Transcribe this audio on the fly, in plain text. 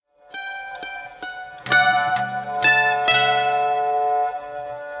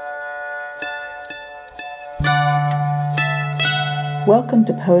Welcome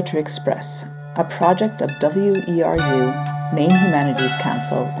to Poetry Express, a project of WERU, Maine Humanities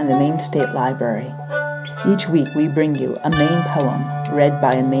Council, and the Maine State Library. Each week we bring you a Maine poem read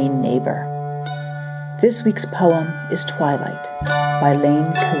by a Maine neighbor. This week's poem is Twilight by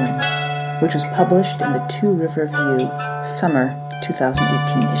Lane Cooin, which was published in the Two River View Summer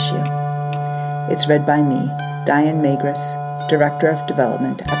 2018 issue. It's read by me, Diane Magris, Director of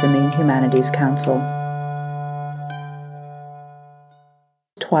Development at the Maine Humanities Council.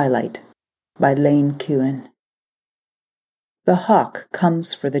 Twilight by Lane Cooin. The hawk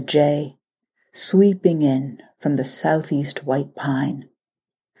comes for the jay, sweeping in from the southeast white pine.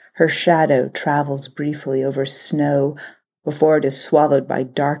 Her shadow travels briefly over snow before it is swallowed by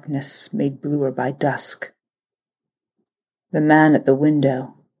darkness made bluer by dusk. The man at the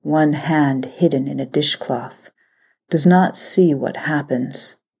window, one hand hidden in a dishcloth, does not see what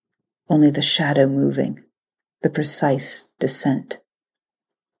happens, only the shadow moving, the precise descent.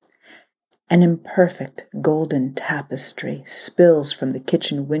 An imperfect golden tapestry spills from the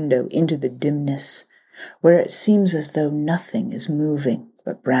kitchen window into the dimness, where it seems as though nothing is moving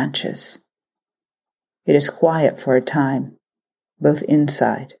but branches. It is quiet for a time, both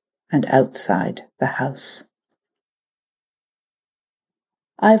inside and outside the house.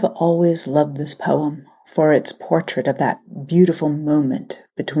 I've always loved this poem for its portrait of that beautiful moment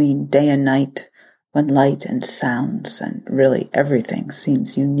between day and night, when light and sounds and really everything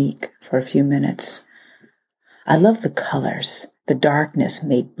seems unique for a few minutes. I love the colors, the darkness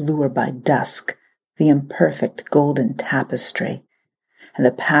made bluer by dusk, the imperfect golden tapestry, and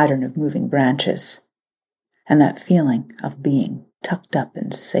the pattern of moving branches, and that feeling of being tucked up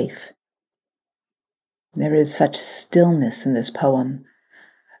and safe. There is such stillness in this poem,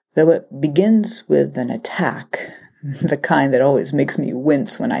 though it begins with an attack, the kind that always makes me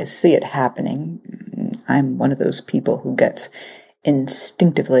wince when I see it happening. I'm one of those people who gets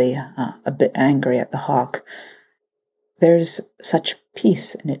instinctively a bit angry at the hawk. There's such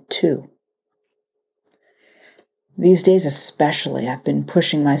peace in it, too. These days especially, I've been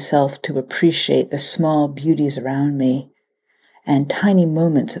pushing myself to appreciate the small beauties around me and tiny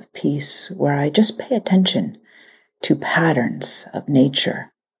moments of peace where I just pay attention to patterns of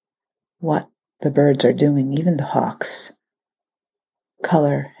nature, what the birds are doing, even the hawks,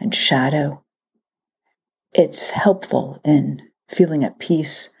 color and shadow. It's helpful in feeling at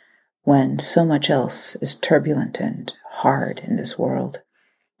peace when so much else is turbulent and hard in this world.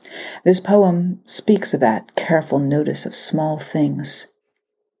 This poem speaks of that careful notice of small things,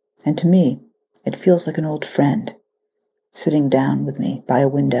 and to me, it feels like an old friend sitting down with me by a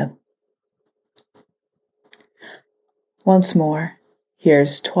window. Once more,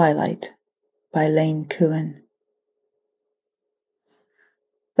 here's Twilight by Lane Cooin.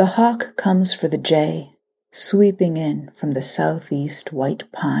 The hawk comes for the jay, sweeping in from the southeast white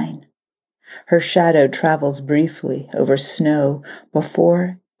pine. Her shadow travels briefly over snow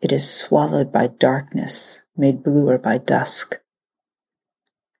before it is swallowed by darkness made bluer by dusk.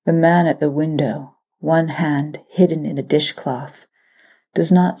 The man at the window, one hand hidden in a dishcloth,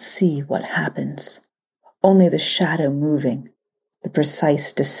 does not see what happens, only the shadow moving, the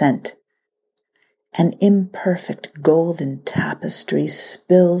precise descent. An imperfect golden tapestry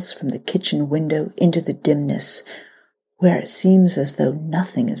spills from the kitchen window into the dimness, where it seems as though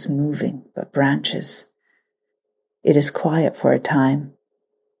nothing is moving but branches. It is quiet for a time,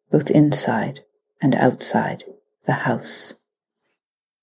 both inside and outside the house.